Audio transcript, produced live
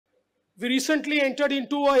we recently entered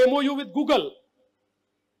into a MOU with Google.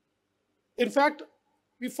 In fact,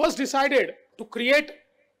 we first decided to create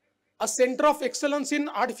a center of excellence in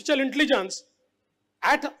artificial intelligence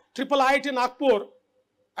at IIIT Nagpur,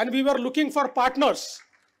 and we were looking for partners.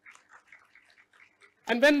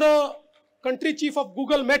 And when the country chief of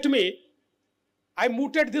Google met me, I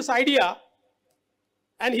mooted this idea,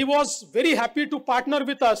 and he was very happy to partner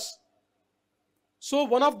with us. So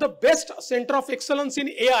one of the best center of excellence in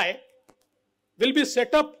AI will be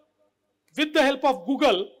set up with the help of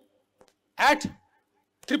Google at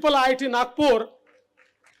IIIT Nagpur,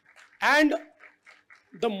 and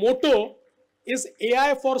the motto is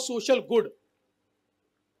AI for social good.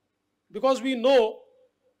 Because we know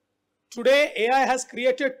today AI has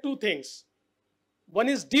created two things. One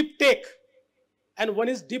is deep tech and one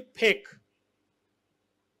is deep fake.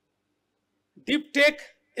 Deep tech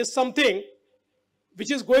is something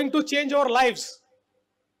which is going to change our lives.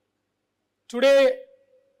 Today,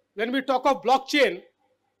 when we talk of blockchain,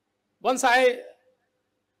 once I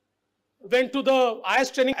went to the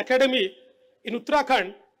IS Training Academy in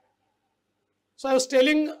Uttarakhand, so I was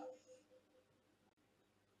telling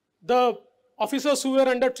the officers who were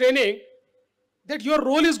under training that your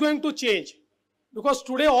role is going to change, because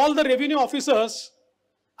today all the revenue officers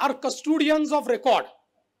are custodians of record,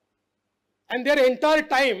 and their entire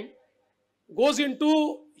time goes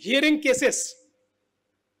into hearing cases.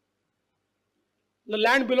 The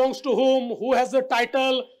land belongs to whom, who has the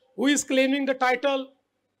title, who is claiming the title.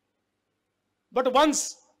 But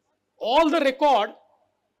once all the record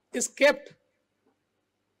is kept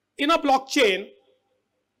in a blockchain,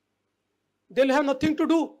 they'll have nothing to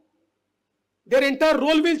do. Their entire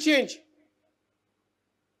role will change.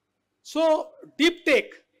 So deep tech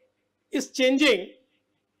is changing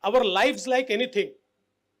our lives like anything.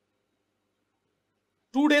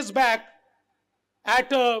 2 days back at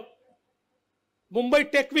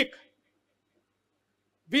Mumbai Tech Week,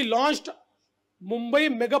 we launched Mumbai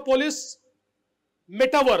Megapolis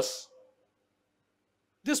Metaverse.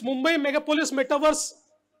 This Mumbai Megapolis Metaverse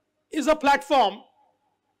is a platform,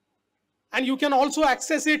 and you can also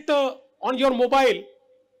access it on your mobile,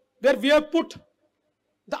 where we have put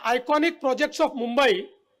the iconic projects of Mumbai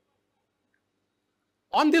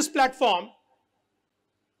on this platform,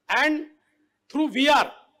 and through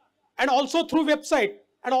VR, and also through website,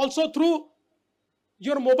 and also through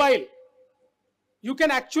your mobile, you can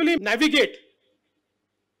actually navigate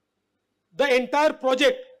the entire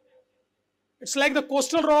project. It's like the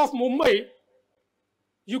coastal road of Mumbai.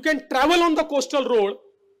 You can travel on the coastal road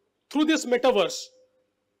through this metaverse.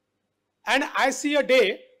 And I see a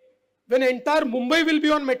day when entire Mumbai will be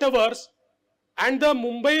on metaverse, and the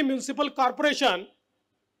Mumbai Municipal Corporation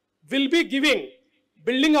will be giving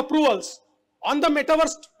building approvals on the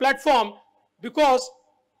metaverse platform, because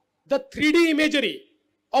the 3D imagery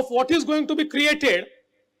of what is going to be created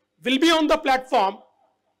will be on the platform,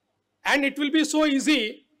 and it will be so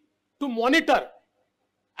easy to monitor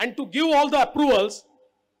and to give all the approvals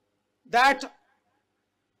that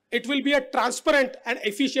it will be a transparent and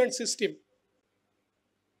efficient system.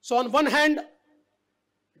 So on one hand,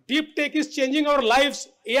 deep tech is changing our lives,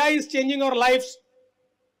 AI is changing our lives.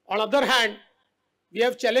 On the other hand, we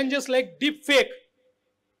have challenges like deep fake,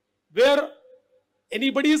 where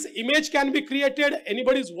anybody's image can be created,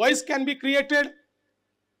 anybody's voice can be created.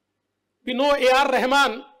 We know A.R.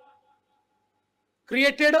 Rahman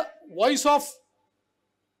created voice of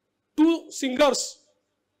 2 singers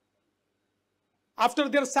after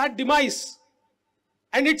their sad demise,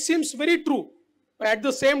 and it seems very true. But at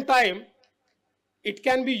the same time, it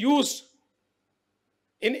can be used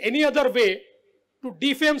in any other way to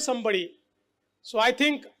defame somebody. So I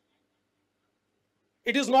think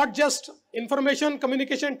it is not just information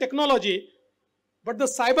communication technology, but the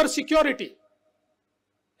cyber security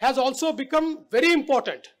has also become very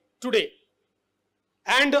important today.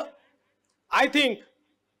 And I think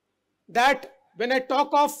that when I talk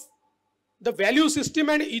of the value system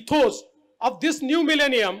and ethos of this new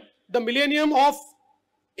millennium, the millennium of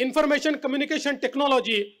information communication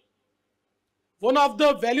technology, one of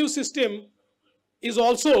the value system is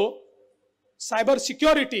also cyber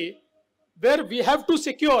security, where we have to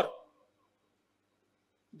secure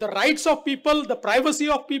the rights of people, the privacy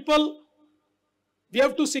of people. We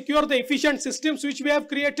have to secure the efficient systems which we have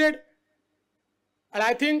created. And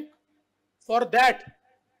I think for that,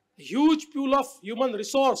 a huge pool of human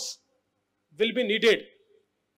resource will be needed.